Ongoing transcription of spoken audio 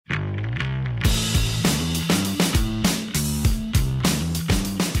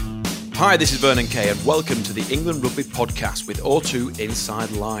Hi, this is Vernon Kay and welcome to the England Rugby Podcast with O2 Inside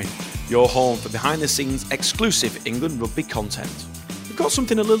Line, your home for behind-the-scenes exclusive England Rugby content. We've got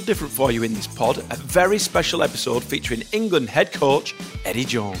something a little different for you in this pod, a very special episode featuring England head coach Eddie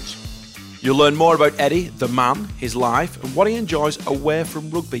Jones. You'll learn more about Eddie, the man, his life and what he enjoys away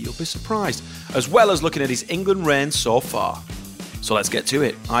from rugby. You'll be surprised, as well as looking at his England reign so far. So let's get to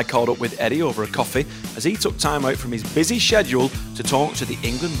it. I caught up with Eddie over a coffee as he took time out from his busy schedule to talk to the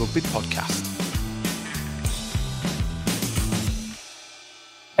England Rugby Podcast.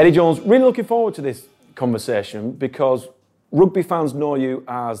 Eddie Jones, really looking forward to this conversation because rugby fans know you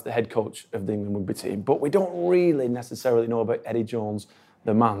as the head coach of the England rugby team, but we don't really necessarily know about Eddie Jones,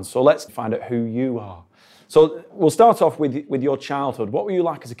 the man. So let's find out who you are. So we'll start off with your childhood. What were you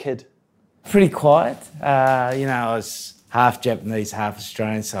like as a kid? Pretty quiet. I was half Japanese, half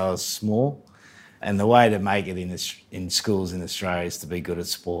Australian, so I was small. And the way to make it in schools in Australia is to be good at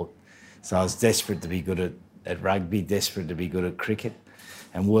sport. So I was desperate to be good at rugby, desperate to be good at cricket,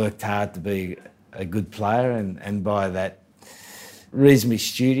 and worked hard to be a good player, and by that, reasonably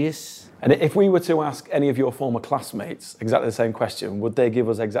studious. And if we were to ask any of your former classmates exactly the same question, would they give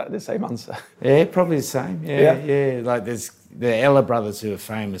us exactly the same answer? Yeah, probably the same. Yeah. Like there's the Ella brothers who are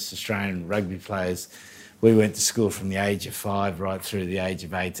famous Australian rugby players. We went to school from the age of 5 right through the age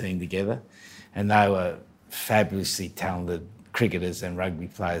of 18 together, and they were fabulously talented cricketers and rugby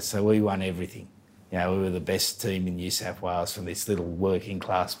players, so we won everything. We were the best team in New South Wales from this little working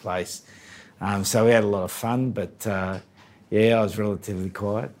class place. So we had a lot of fun, but I was relatively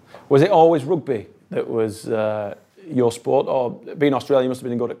quiet. Was it always rugby that was your sport, or being Australian, you must have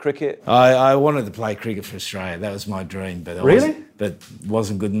been good at cricket? I wanted to play cricket for Australia. That was my dream, but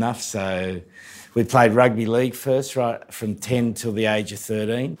wasn't good enough, so we played rugby league first, right from 10 till the age of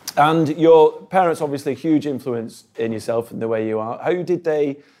 13. And your parents, obviously, huge influence in yourself and the way you are. How did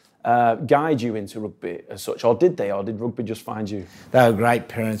they guide you into rugby as such, or did rugby just find you? They were great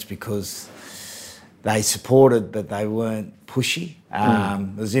parents because they supported, but they weren't pushy.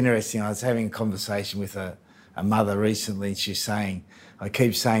 It was interesting. I was having a conversation with a mother recently, and she's saying, I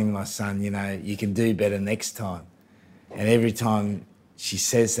keep saying to my son, you can do better next time. And every time she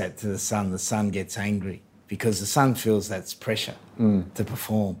says that to the son gets angry because the son feels that's pressure to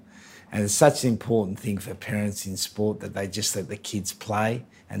perform. And it's such an important thing for parents in sport that they just let the kids play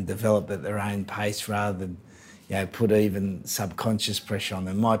and develop at their own pace rather than put even subconscious pressure on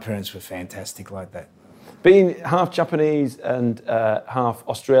them. My parents were fantastic like that. Being half Japanese and half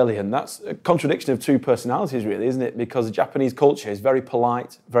Australian, that's a contradiction of two personalities really, isn't it? Because the Japanese culture is very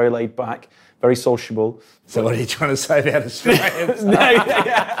polite, very laid back, very sociable. So what are you trying to say about Australians?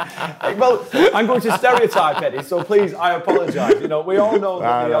 Well, I'm going to stereotype, Eddie, so please, I apologise. We all know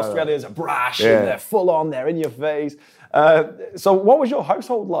that the Australians are brash and they're full on, they're in your face. So what was your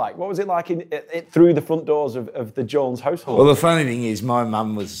household like? What was it like through the front doors of the Jones household? Well, the funny thing is my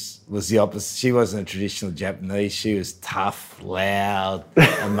mum was the opposite. She wasn't a traditional Japanese. She was tough, loud,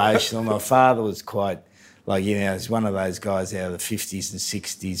 emotional. My father was quite, he's one of those guys out of the 50s and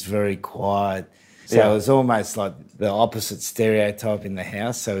 60s, very quiet. So it was almost like the opposite stereotype in the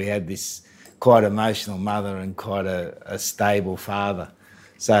house. So we had this quite emotional mother and quite a stable father.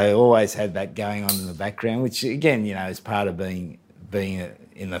 So I always had that going on in the background, which again, is part of being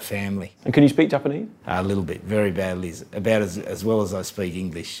in the family. And can you speak Japanese? A little bit, very badly, about as well as I speak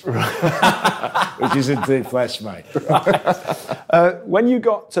English, which isn't too flash, mate. When you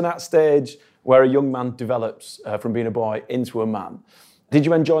got to that stage where a young man develops from being a boy into a man, did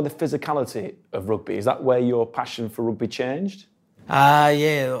you enjoy the physicality of rugby? Is that where your passion for rugby changed?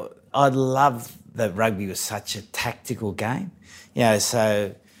 Yeah, I loved that rugby was such a tactical game.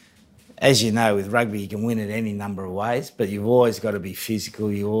 So as you know, with rugby you can win it any number of ways, but you've always got to be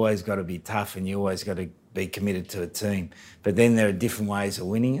physical, you've always got to be tough, and you always got to be committed to a team. But then there are different ways of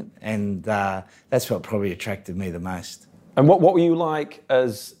winning it, and that's what probably attracted me the most. And what were you like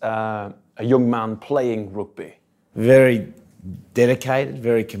as a young man playing rugby? Very dedicated,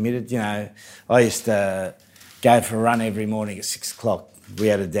 very committed. I used to go for a run every morning at 6 o'clock. We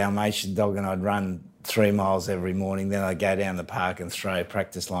had a Dalmatian dog and I'd run 3 miles every morning. Then I'd go down the park and throw,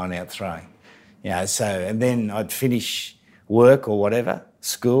 practice line out throwing. And then I'd finish work or whatever,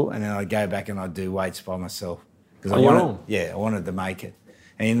 school, and then I'd go back and I'd do weights by myself. On your own? Yeah, I wanted to make it.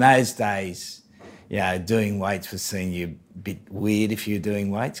 And in those days, doing weights was seen you a bit weird if you were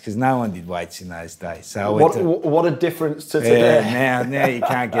doing weights because no one did weights in those days. So what a difference to today. Now you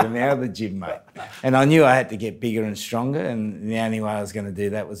can't get them out of the gym, mate. And I knew I had to get bigger and stronger, and the only way I was going to do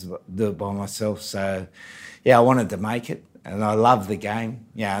that was do it by myself. So, I wanted to make it, and I loved the game.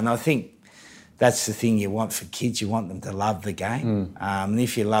 And I think that's the thing you want for kids. You want them to love the game. And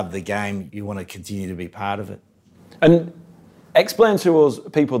if you love the game, you want to continue to be part of it. And explain to us,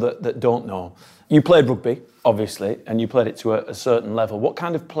 people that don't know, you played rugby, obviously, and you played it to a certain level. What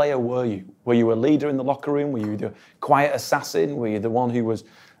kind of player were you? Were you a leader in the locker room? Were you the quiet assassin? Were you the one who was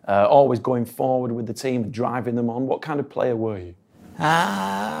always going forward with the team, driving them on? What kind of player were you?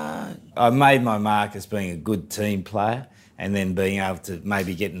 I made my mark as being a good team player and then being able to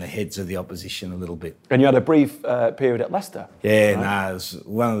maybe get in the heads of the opposition a little bit. And you had a brief period at Leicester. Yeah, right? It was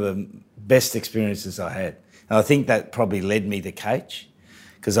one of the best experiences I had. And I think that probably led me to coach,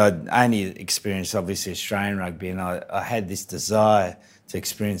 because I'd only experienced, obviously, Australian rugby, and I had this desire to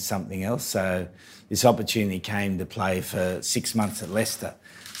experience something else. So this opportunity came to play for 6 months at Leicester.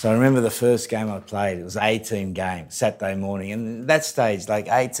 So I remember the first game I played, it was an A-team game, Saturday morning. And at that stage, like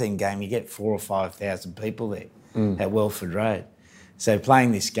A-team game, you get 4,000 or 5,000 people there at Welford Road. So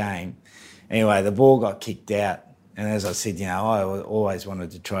playing this game, anyway, the ball got kicked out. And as I said, I always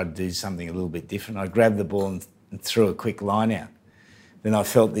wanted to try to do something a little bit different. I grabbed the ball and threw a quick line out. Then I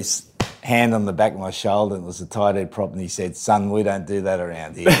felt this hand on the back of my shoulder, and it was a tight head prop, and he said, "Son, we don't do that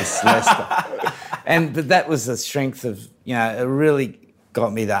around here. It's Leicester." But that was the strength of, it really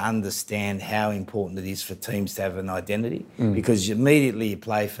got me to understand how important it is for teams to have an identity, because immediately you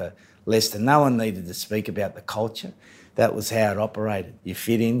play for Leicester. No one needed to speak about the culture. That was how it operated. You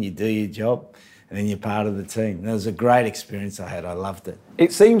fit in, you do your job, and then you're part of the team. And it was a great experience I had. I loved it.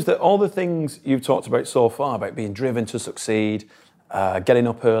 It seems that all the things you've talked about so far, about being driven to succeed, getting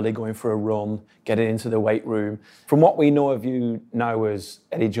up early, going for a run, getting into the weight room, from what we know of you now as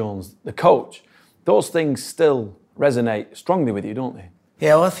Eddie Jones, the coach, those things still resonate strongly with you, don't they?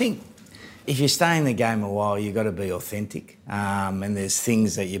 Yeah, well, I think if you stay in the game a while, you've got to be authentic. And there's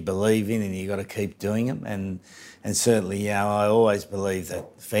things that you believe in and you've got to keep doing them. And certainly, I always believe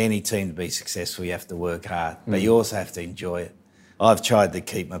that for any team to be successful, you have to work hard, but you also have to enjoy it. I've tried to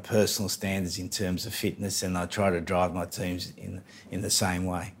keep my personal standards in terms of fitness, and I try to drive my teams in the same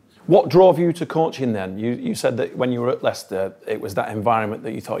way. What drove you to coaching then? You said that when you were at Leicester, it was that environment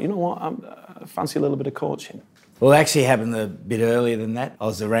that you thought, I fancy a little bit of coaching. Well, it actually happened a bit earlier than that. I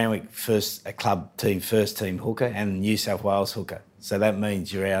was the Randwick first team hooker and New South Wales hooker. So that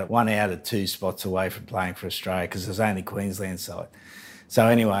means you're one out of 2 spots away from playing for Australia, because there's only Queensland side. So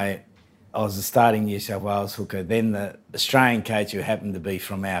anyway, I was the starting New South Wales hooker. Then the Australian coach, who happened to be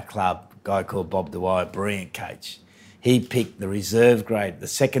from our club, a guy called Bob Dwyer, brilliant coach, he picked the reserve grade, the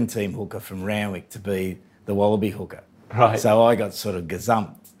second team hooker from Randwick, to be the Wallaby hooker. Right. So I got sort of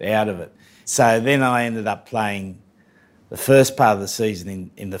gazumped out of it. So then I ended up playing the first part of the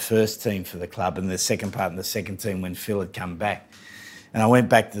season in the first team for the club, and the second part in the second team when Phil had come back. And I went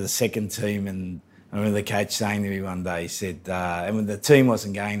back to the second team, and I remember the coach saying to me one day, he said, and when the team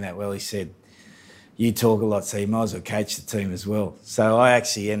wasn't going that well, he said, "You talk a lot, so you might as well coach the team as well." So I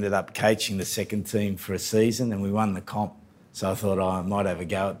actually ended up coaching the second team for a season, and we won the comp. So I thought, I might have a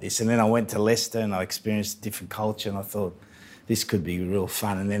go at this. And then I went to Leicester and I experienced a different culture, and I thought, this could be real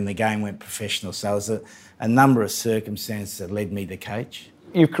fun. And then the game went professional. So it was a number of circumstances that led me to coach.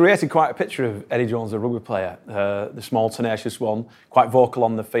 You've created quite a picture of Eddie Jones, the rugby player, the small, tenacious one, quite vocal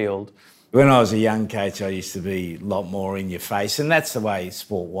on the field. When I was a young coach, I used to be a lot more in your face, and that's the way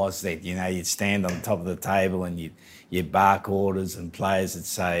sport was then. You'd stand on top of the table and you'd bark orders, and players would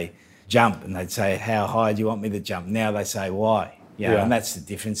say, "Jump," and they'd say, "How high do you want me to jump?" Now they say, "Why?" And that's the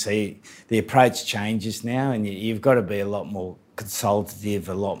difference. The approach changes now, and you've got to be a lot more consultative,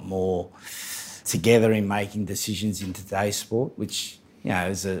 a lot more together in making decisions in today's sport, which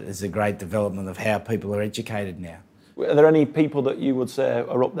is a great development of how people are educated now. Are there any people that you would say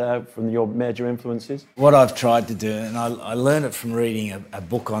are up there from your major influences? What I've tried to do, and I learned it from reading a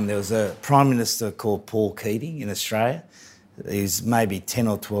book there was a Prime Minister called Paul Keating in Australia. He's maybe 10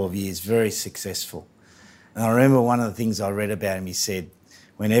 or 12 years, very successful. And I remember one of the things I read about him, he said,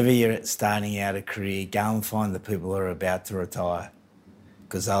 whenever you're starting out a career, go and find the people who are about to retire,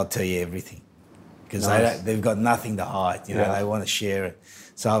 because they'll tell you everything. Because they've got nothing to hide, they want to share it.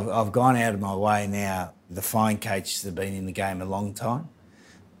 So I've gone out of my way now to find coaches that have been in the game a long time,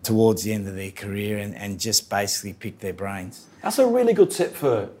 towards the end of their career, and just basically pick their brains. That's a really good tip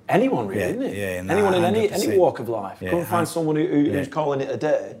for anyone, really, isn't it? Yeah, anyone in any walk of life. Go and find someone who's calling it a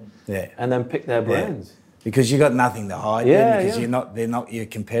day, and then pick their brains. Yeah. Because you've got nothing to hide, because they're not your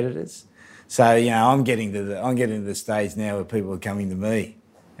competitors. So I'm getting to the stage now where people are coming to me,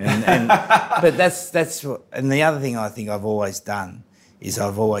 but that's what. And the other thing I think I've always done is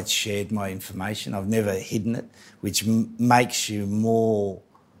I've always shared my information. I've never hidden it, which makes you more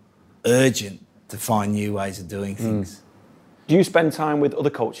urgent to find new ways of doing things. Do you spend time with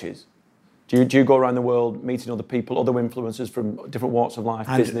other coaches? Do you go around the world meeting other people, other influencers from different walks of life,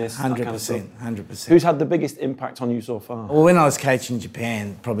 business, 100%, that kind of stuff? 100%. Who's had the biggest impact on you so far? Well, when I was coaching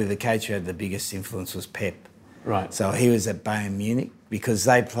Japan, probably the coach who had the biggest influence was Pep. Right. So he was at Bayern Munich because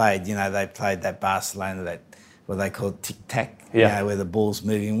they played that Barcelona, that what they call tic-tac, where the ball's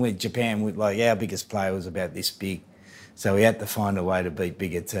moving. With Japan, our biggest player was about this big. So we had to find a way to beat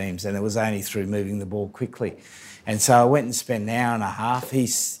bigger teams, and it was only through moving the ball quickly. And so I went and spent an hour and a half. He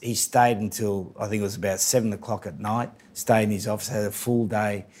stayed until, I think it was about 7 o'clock at night, stayed in his office, had a full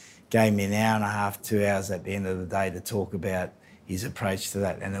day, gave me an hour and a half, 2 hours at the end of the day to talk about his approach to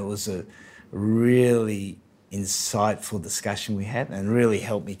that. And it was a really insightful discussion we had and really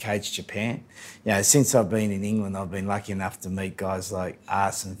helped me coach Japan. Since I've been in England, I've been lucky enough to meet guys like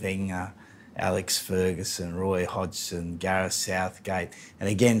Arsene Wenger, Alex Ferguson, Roy Hodgson, Gareth Southgate. And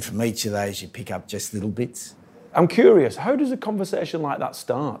again, from each of those, you pick up just little bits. I'm curious, how does a conversation like that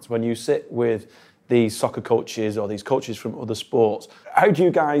start when you sit with these soccer coaches or these coaches from other sports? How do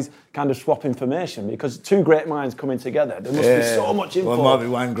you guys kind of swap information? Because two great minds coming together, there must be so much info. Well, it might be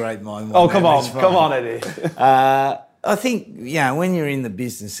one great mind. Come on, Eddie. I think, when you're in the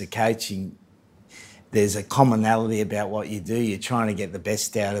business of coaching, there's a commonality about what you do. You're trying to get the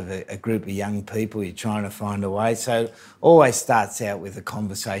best out of a group of young people. You're trying to find a way. So it always starts out with a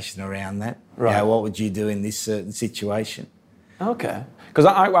conversation around that. Right. What would you do in this certain situation? Okay. Because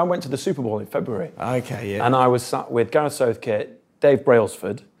I went to the Super Bowl in February. Okay, yeah. And I was sat with Gareth Southgate, Dave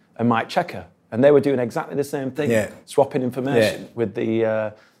Brailsford and Mike Checker. And they were doing exactly the same thing, swapping information with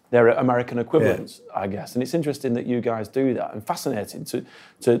their American equivalents, I guess. And it's interesting that you guys do that, and fascinating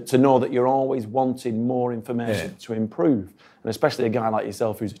to know that you're always wanting more information to improve. And especially a guy like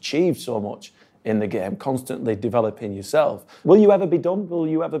yourself who's achieved so much in the game, constantly developing yourself. Will you ever be done? Will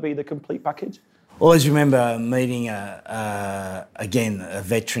you ever be the complete package? Always remember meeting a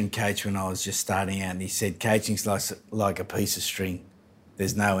veteran coach when I was just starting out, and he said, coaching's like a piece of string.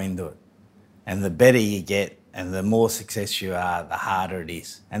 There's no end to it. And the better you get, and the more success you are, the harder it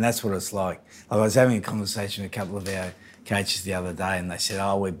is. And that's what it's like. I was having a conversation with a couple of our coaches the other day and they said,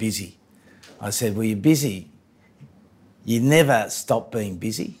 we're busy. I said, well, you're busy. You never stop being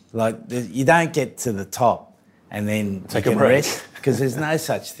busy. You don't get to the top and then take you a can break. rest, because there's no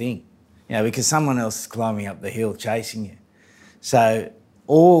such thing. Because someone else is climbing up the hill chasing you. So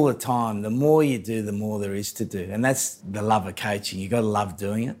all the time, the more you do, the more there is to do. And that's the love of coaching. You've got to love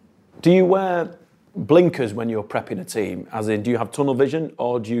doing it. Do you wear blinkers when you're prepping a team? As in, do you have tunnel vision,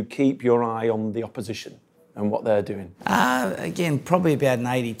 or do you keep your eye on the opposition and what they're doing? Again, probably about an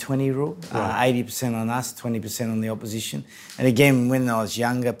 80-20 rule. Right. 80% on us, 20% on the opposition. And again, when I was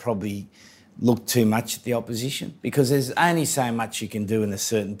younger, probably looked too much at the opposition, because there's only so much you can do in a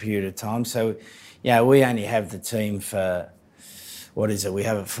certain period of time. So, we only have the team for, we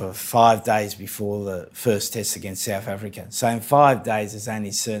have it for 5 days before the first test against South Africa. So in 5 days, there's only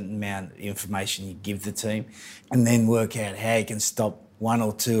a certain amount of information you give the team, and then work out how you can stop one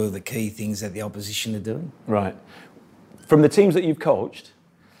or two of the key things that the opposition are doing. Right. From the teams that you've coached,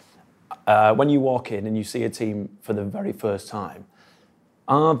 when you walk in and you see a team for the very first time,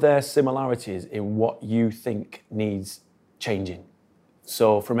 are there similarities in what you think needs changing?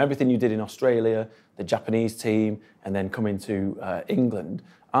 So from everything you did in Australia, the Japanese team, and then coming to England,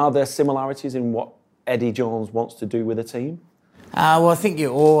 are there similarities in what Eddie Jones wants to do with a team? I think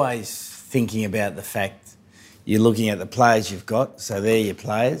you're always thinking about the fact you're looking at the players you've got, so they're your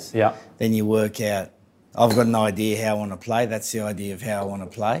players. Yeah. Then you work out, I've got an idea how I want to play, that's the idea of how I want to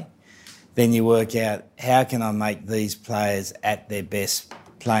play. Then you work out, how can I make these players at their best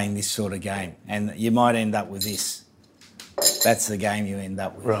playing this sort of game? And you might end up with this. That's the game you end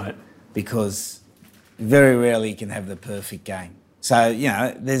up with. Right. Because very rarely you can have the perfect game. So,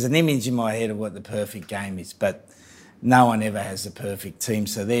 there's an image in my head of what the perfect game is, but no one ever has the perfect team.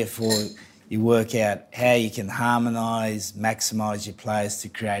 So therefore, you work out how you can harmonise, maximise your players to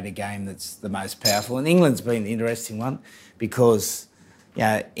create a game that's the most powerful. And England's been an interesting one because,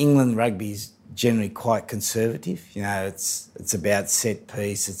 England rugby is generally quite conservative. It's about set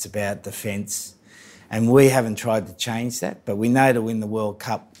piece, it's about defence. And we haven't tried to change that, but we know to win the World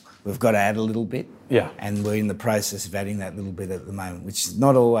Cup, we've got to add a little bit. Yeah. And we're in the process of adding that little bit at the moment, which is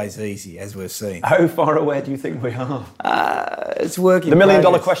not always easy, as we've seen. How far away do you think we are? It's working. The $1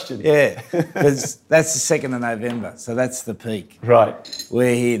 million question. Yeah, because that's the 2nd of November, so that's the peak. Right.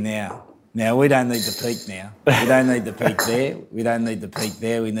 We're here now. Now, we don't need the peak now. We don't need the peak there. We don't need the peak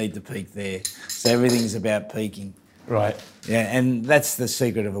there. We need the peak there. So everything's about peaking. Right. Yeah, and that's the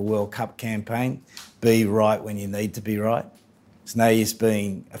secret of a World Cup campaign. Be right when you need to be right. It's no use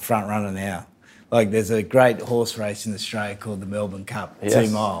being a front runner now Like there's a great horse race in Australia called the Melbourne Cup, Yes. 2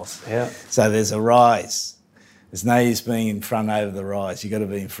 miles. Yeah. So there's a rise. There's no use being in front over the rise. You've got to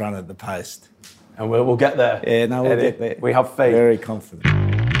be in front at the post. And we'll get there. Yeah, no, we'll Eddie, get there. We have faith. Very confident.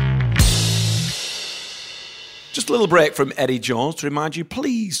 Just a little break from Eddie Jones to remind you,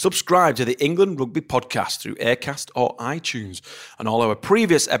 please subscribe to the England Rugby Podcast through Aircast or iTunes. And all our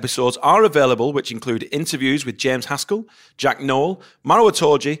previous episodes are available, which include interviews with James Haskell, Jack Noel, Maro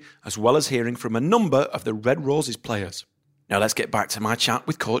Itoje, as well as hearing from a number of the Red Roses players. Now let's get back to my chat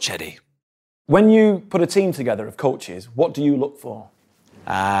with Coach Eddie. When you put a team together of coaches, what do you look for?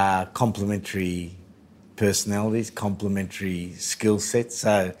 Complementary personalities, complementary skill sets.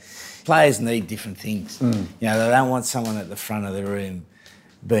 So players need different things. They don't want someone at the front of the room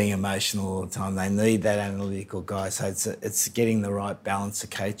being emotional all the time. They need that analytical guy. So it's getting the right balance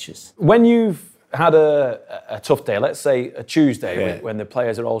of coaches. When you've had a tough day, let's say a Tuesday when the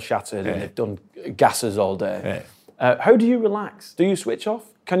players are all shattered and they've done gassers all day, how do you relax? Do you switch off?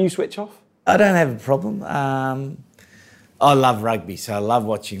 Can you switch off? I don't have a problem. I love rugby, so I love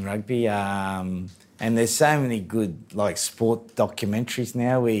watching rugby. And there's so many good sport documentaries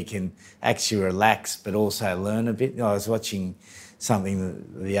now where you can actually relax but also learn a bit. I was watching something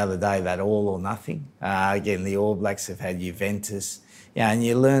the other day, that All or Nothing. Again, the All Blacks have had Juventus. And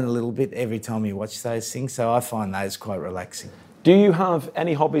you learn a little bit every time you watch those things, so I find those quite relaxing. Do you have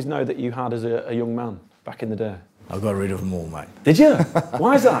any hobbies now that you had as a young man back in the day? I got rid of them all, mate. Did you?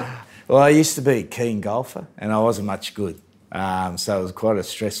 Why is that? Well, I used to be a keen golfer and I wasn't much good. So it was quite a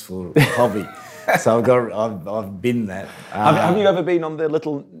stressful hobby. So I've been that. Have you ever been on the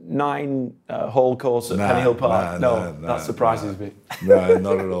little 9-hole course at Penny Hill Park? No, that surprises me. No,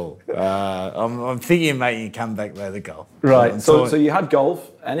 not at all. I'm thinking of making a comeback though, the golf. Right. So you had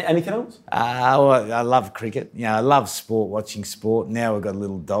golf. Anything else? Well, I love cricket. I love sport, watching sport. Now we've got a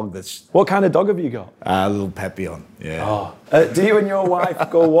little dog that's... What kind of dog have you got? A little Papillon, yeah. Oh. Do you and your wife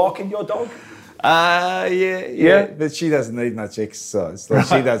go walking your dog? Yeah. But she doesn't need much exercise.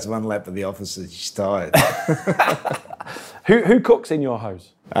 She does one lap of the office and she's tired. Who cooks in your house?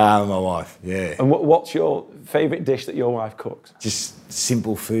 My wife, yeah. And what's your favourite dish that your wife cooks? Just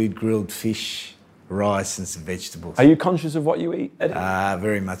simple food, grilled fish, rice and some vegetables. Are you conscious of what you eat, Eddie?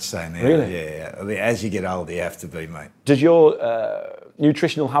 Very much so now. Really? Yeah. As you get older, you have to be, mate. Does your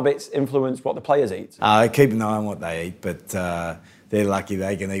nutritional habits influence what the players eat? I keep an eye on what they eat, but they're lucky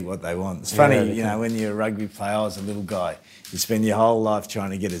they can eat what they want. It's funny, when you're a rugby player, I was a little guy. You spend your whole life trying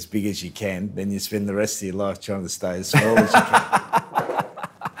to get as big as you can, then you spend the rest of your life trying to stay as small as you can.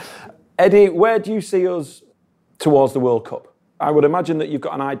 Eddie, where do you see us towards the World Cup? I would imagine that you've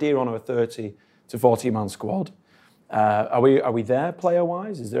got an idea on a 30 to 40-man squad. Are we there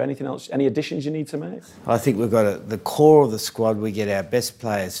player-wise? Is there anything else, any additions you need to make? I think we've got the core of the squad. We get our best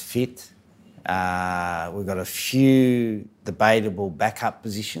players fit. We've got a few debatable backup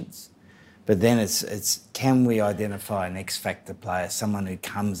positions. But then it's can we identify an X-factor player, someone who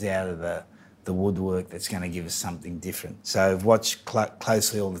comes out of the woodwork that's going to give us something different. So I've watched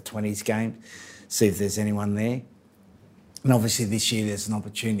closely all the 20s games, see if there's anyone there. And obviously this year there's an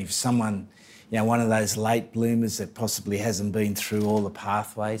opportunity for someone, one of those late bloomers that possibly hasn't been through all the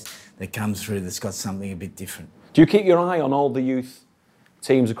pathways that comes through that's got something a bit different. Do you keep your eye on all the youth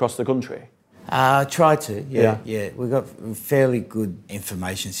teams across the country? I try to, yeah. We've got fairly good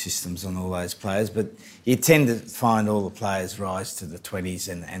information systems on all those players, but you tend to find all the players rise to the 20s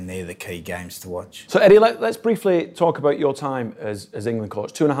and they're the key games to watch. So Eddie, let's briefly talk about your time as England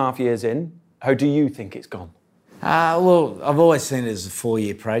coach. 2.5 years in, how do you think it's gone? Well, I've always seen it as a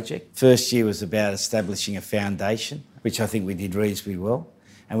 4-year project. First year was about establishing a foundation, which I think we did reasonably well.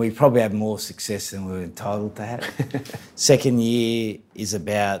 And we probably had more success than we were entitled to have. Second year is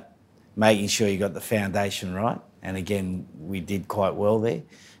about making sure you got the foundation right. And again, we did quite well there.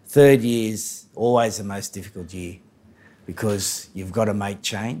 Third year is always the most difficult year because you've got to make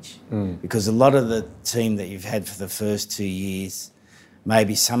change. Because a lot of the team that you've had for the first 2 years,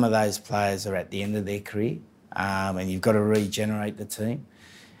 maybe some of those players are at the end of their career and you've got to regenerate the team.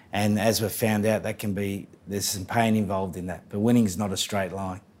 And as we've found out, there's some pain involved in that. But winning's not a straight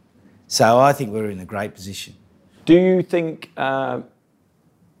line. So I think we're in a great position. Do you think...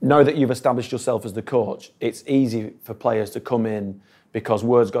 now that you've established yourself as the coach, it's easy for players to come in because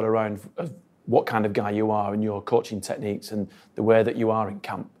word's got around of what kind of guy you are and your coaching techniques and the way that you are in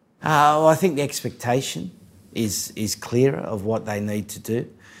camp? Well, I think the expectation is clearer of what they need to do.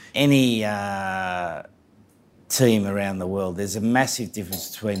 Any team around the world, there's a massive difference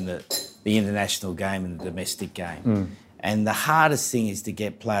between the international game and the domestic game. And the hardest thing is to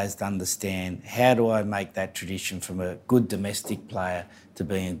get players to understand, how do I make that tradition from a good domestic player to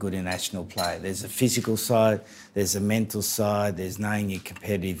being a good international player? There's a physical side, there's a mental side, there's knowing your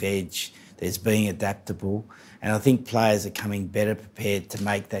competitive edge, there's being adaptable. And I think players are coming better prepared to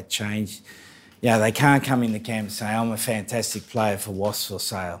make that change. You know, they can't come into camp and say, I'm a fantastic player for Wasps or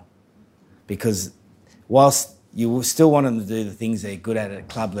Sale. Because whilst you will still want them to do the things they're good at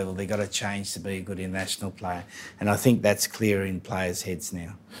club level, they've got to change to be a good international player. And I think that's clear in players' heads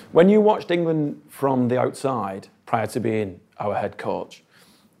now. When you watched England from the outside prior to being our head coach,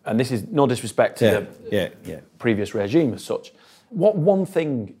 and this is no disrespect to the previous regime as such, what one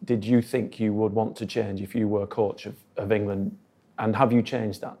thing did you think you would want to change if you were coach of England, and have you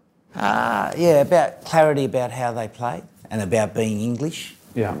changed that? About clarity about how they played and about being English.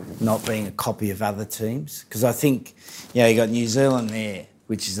 Yeah. Not being a copy of other teams. Because I think, you got New Zealand there,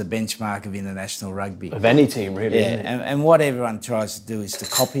 which is the benchmark of international rugby. Of any team, really. Yeah, Isn't it? and what everyone tries to do is to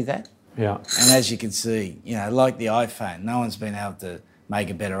copy that. Yeah. And as you can see, like the iPhone, no one's been able to make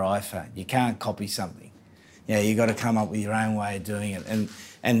a better iPhone. You can't copy something. You've got to come up with your own way of doing it.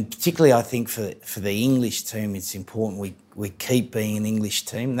 And particularly, I think, for the English team, it's important we keep being an English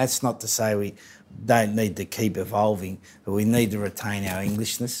team. That's not to say we don't need to keep evolving, but we need to retain our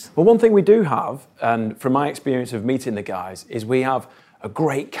Englishness. Well, one thing we do have, and from my experience of meeting the guys, is we have a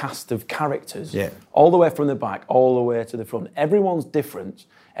great cast of characters, all the way from the back, all the way to the front. Everyone's different.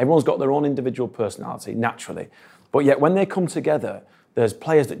 Everyone's got their own individual personality, naturally. But yet when they come together, there's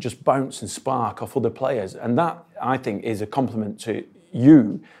players that just bounce and spark off other players. And that, I think, is a compliment to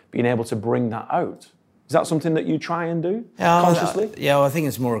you being able to bring that out. Is that something that you try and do consciously? I think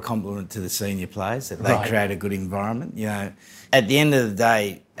it's more a compliment to the senior players that they create a good environment. At the end of the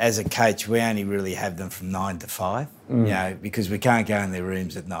day, as a coach, we only really have them from 9 to 5, because we can't go in their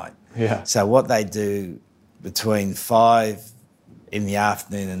rooms at night. Yeah. So what they do between 5 in the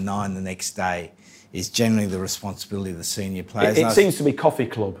afternoon and 9 the next day is generally the responsibility of the senior players. It seems to be coffee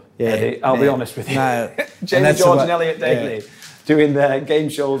club, Eddie, I'll be honest with you. No, Jamie George and Elliot Daly doing their game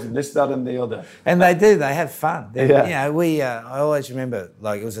shows and this, that and the other. And they have fun. I always remember,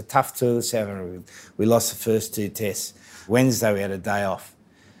 it was a tough tour this Africa. We lost the first 2 tests. Wednesday we had a day off.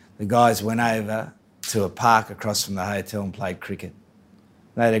 The guys went over to a park across from the hotel and played cricket.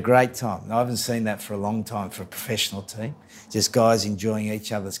 They had a great time. I haven't seen that for a long time for a professional team. Just guys enjoying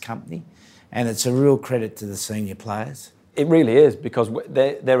each other's company. And it's a real credit to the senior players. It really is, because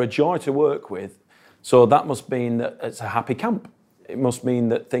they're a joy to work with. So that must mean that it's a happy camp. It must mean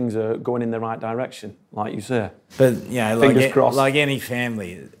that things are going in the right direction, like you say. But, fingers crossed. Like any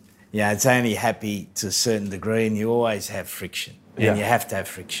family, it's only happy to a certain degree, and you always have friction. And you have to have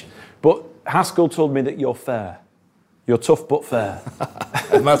friction. But Haskell told me that you're fair. You're tough but fair.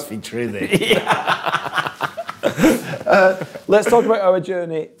 It must be true there. Let's talk about our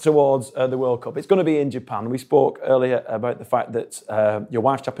journey towards the World Cup. It's going to be in Japan. We spoke earlier about the fact that your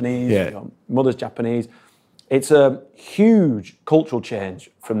wife's Japanese, your mother's Japanese. It's a huge cultural change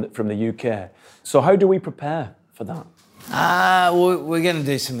from the UK. So how do we prepare for that? We're going to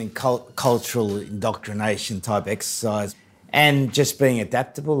do something cultural indoctrination type exercise and just being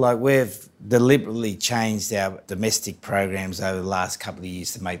adaptable. We've deliberately changed our domestic programs over the last couple of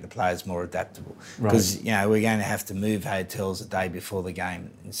years to make the players more adaptable. Because, we're going to have to move hotels a day before the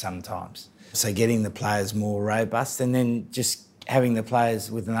game sometimes. So getting the players more robust and then just having the players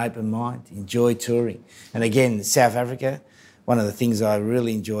with an open mind, enjoy touring. And again, South Africa, one of the things I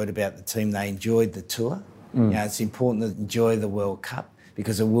really enjoyed about the team, they enjoyed the tour. It's important to enjoy the World Cup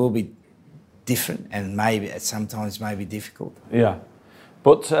because it will be different and sometimes difficult. Yeah.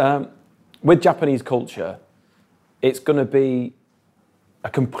 But with Japanese culture, it's going to be a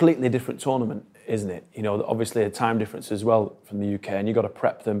completely different tournament, isn't it? Obviously a time difference as well from the UK, and you've got to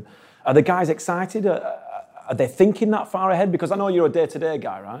prep them. Are the guys excited? Are they thinking that far ahead? Because I know you're a day-to-day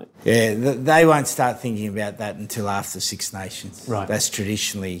guy, right? Yeah, they won't start thinking about that until after Six Nations. Right. That's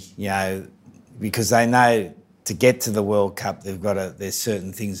traditionally, because they know to get to the World Cup, there's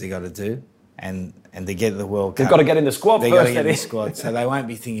certain things they've got to do. And to get to the World Cup... They've got to get in the squad first, They've got to get in the squad. So they won't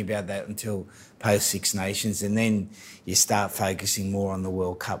be thinking about that until post-Six Nations. And then you start focusing more on the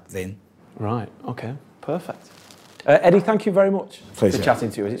World Cup then. Right, OK, perfect. Eddie, thank you very much Pleasure. for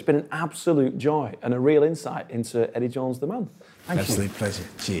chatting to us. It's been an absolute joy and a real insight into Eddie Jones, the man. Thank you. Absolute pleasure.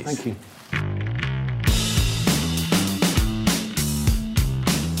 Cheers. Thank you.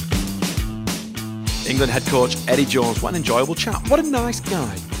 England head coach Eddie Jones, what an enjoyable chat. What a nice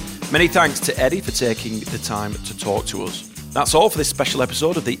guy. Many thanks to Eddie for taking the time to talk to us. That's all for this special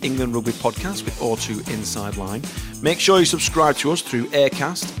episode of the England Rugby Podcast with O2 Inside Line. Make sure you subscribe to us through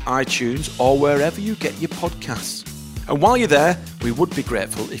Aircast, iTunes, or wherever you get your podcasts. And while you're there, we would be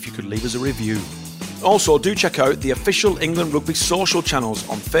grateful if you could leave us a review. Also, do check out the official England Rugby social channels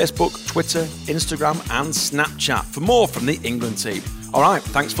on Facebook, Twitter, Instagram and Snapchat for more from the England team. All right,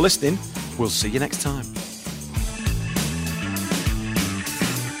 thanks for listening. We'll see you next time.